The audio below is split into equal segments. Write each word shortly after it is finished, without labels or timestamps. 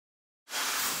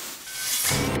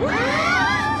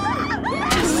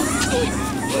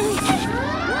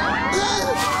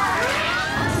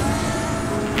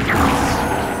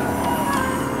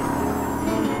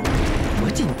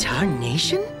What in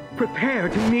tarnation? Prepare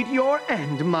to meet your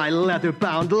end, my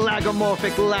leather-bound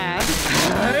lagomorphic lad.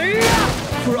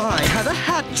 For I have a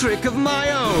hat trick of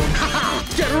my own.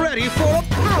 Get ready for a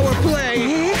power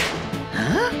play.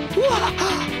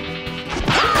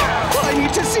 I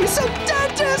need to see some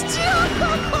dentists.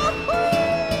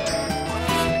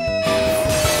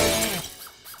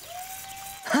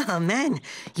 Oh, man,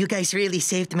 you guys really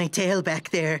saved my tail back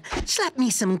there. Slap me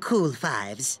some cool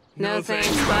fives. No thanks,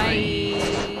 bye.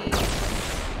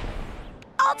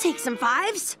 I'll take some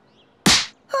fives.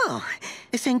 Oh,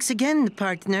 thanks again,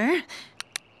 partner.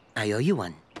 I owe you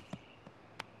one.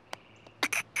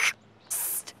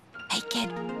 Psst. Hey, kid,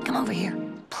 come over here.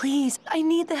 Please, I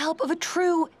need the help of a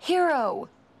true hero.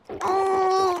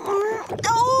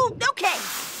 Oh, okay.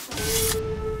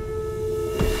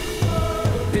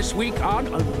 This week on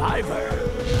Aliver.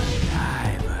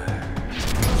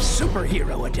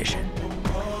 Superhero Edition.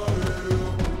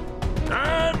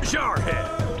 I'm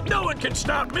Jarhead. No one can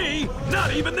stop me,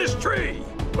 not even this tree.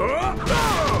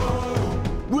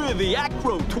 We're the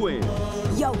Acro Twins.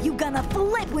 Yo, you gonna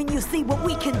flip when you see what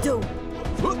we can do.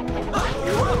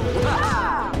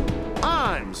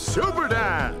 I'm Super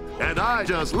Dad, and I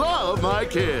just love my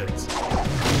kids.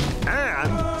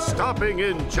 And stopping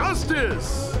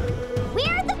injustice.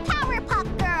 We're the Powerpuff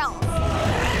Girls.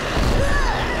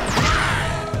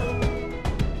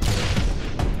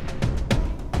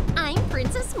 I'm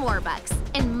Princess Morbucks,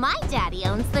 and my daddy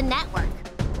owns the network.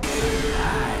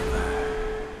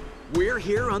 We're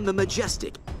here on the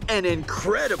majestic and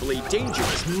incredibly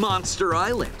dangerous Monster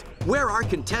Island, where our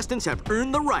contestants have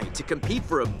earned the right to compete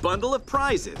for a bundle of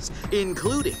prizes,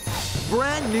 including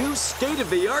brand new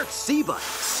state-of-the-art sea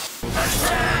bikes.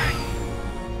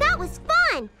 That was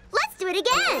fun. Let's do it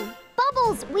again.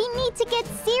 Bubbles, we need to get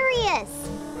serious.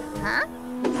 Huh?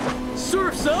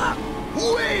 Surf's up!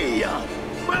 Way up!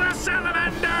 For the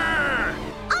salamander!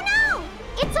 Oh no!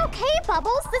 It's okay,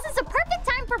 Bubbles. This is a perfect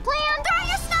time for plan. Throw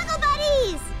your snuggle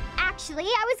buddies! Actually,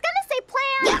 I was gonna say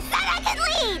plan. You said I could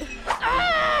lead!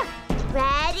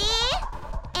 Ready?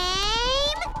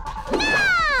 Aim!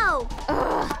 Now!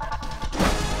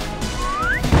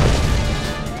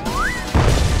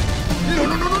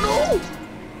 No!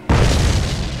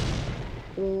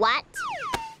 What?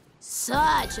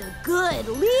 Such a good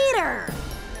leader.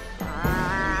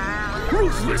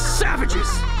 Ruthless savages!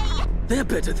 They're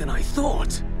better than I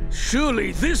thought.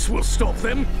 Surely this will stop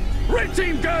them. Red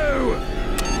team, go!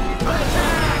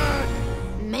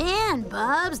 Man,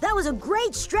 Bubs, that was a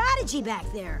great strategy back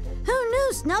there. Who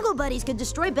knew Snuggle Buddies could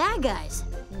destroy bad guys?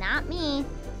 Not me.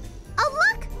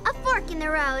 Oh, look! A fork in the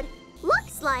road.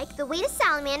 Looks like the way to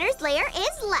Salamander's lair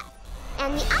is left,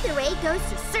 and the other way goes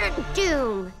to certain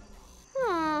doom.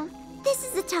 This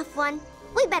is a tough one.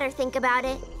 We better think about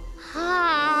it.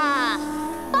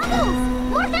 Bubbles!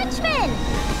 More henchmen!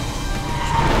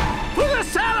 For the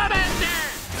salamander!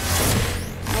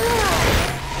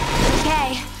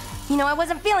 Okay, you know, I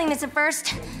wasn't feeling this at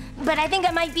first, but I think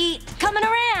I might be coming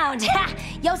around.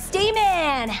 Yo,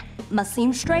 Stayman! Must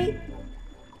seem straight?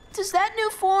 Does that new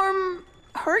form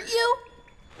hurt you?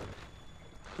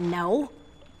 No.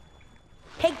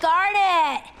 Hey,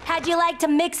 Garnet! How'd you like to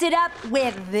mix it up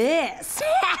with this?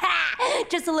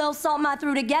 Just a little salt my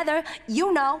through together,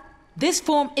 you know. This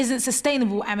form isn't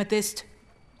sustainable, Amethyst.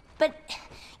 But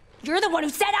you're the one who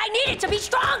said I needed to be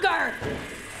stronger!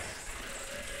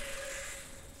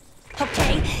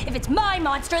 Okay, if it's my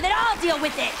monster, then I'll deal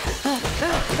with it!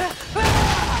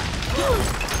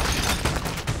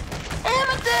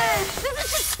 Amethyst! This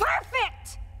is just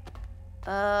perfect!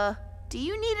 Do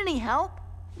you need any help?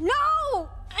 No!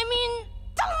 I mean,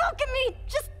 don't look at me!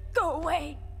 Just go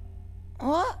away!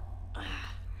 What?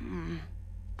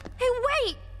 Hey,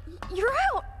 wait! You're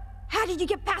out! How did you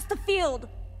get past the field?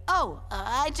 Oh,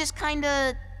 I just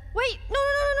kinda... Wait, no,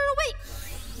 wait!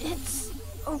 It's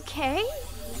okay?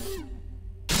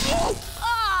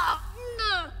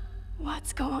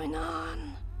 What's going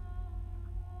on?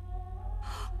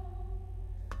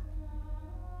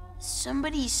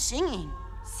 Somebody's singing.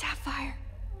 Sapphire.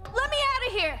 Let me out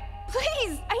of here!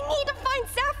 Please! I need to find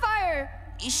Sapphire!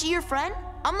 Is she your friend?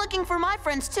 I'm looking for my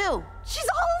friends too. She's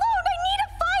all alone! I need to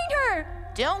find her!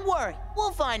 Don't worry,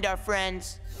 we'll find our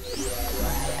friends.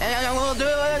 And we'll do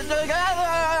it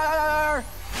together!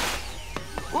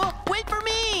 Well, wait for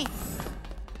me!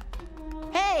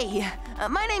 Hey,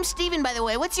 my name's Steven, by the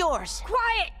way. What's yours?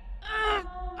 Quiet!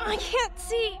 I can't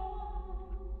see.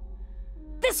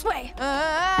 This way!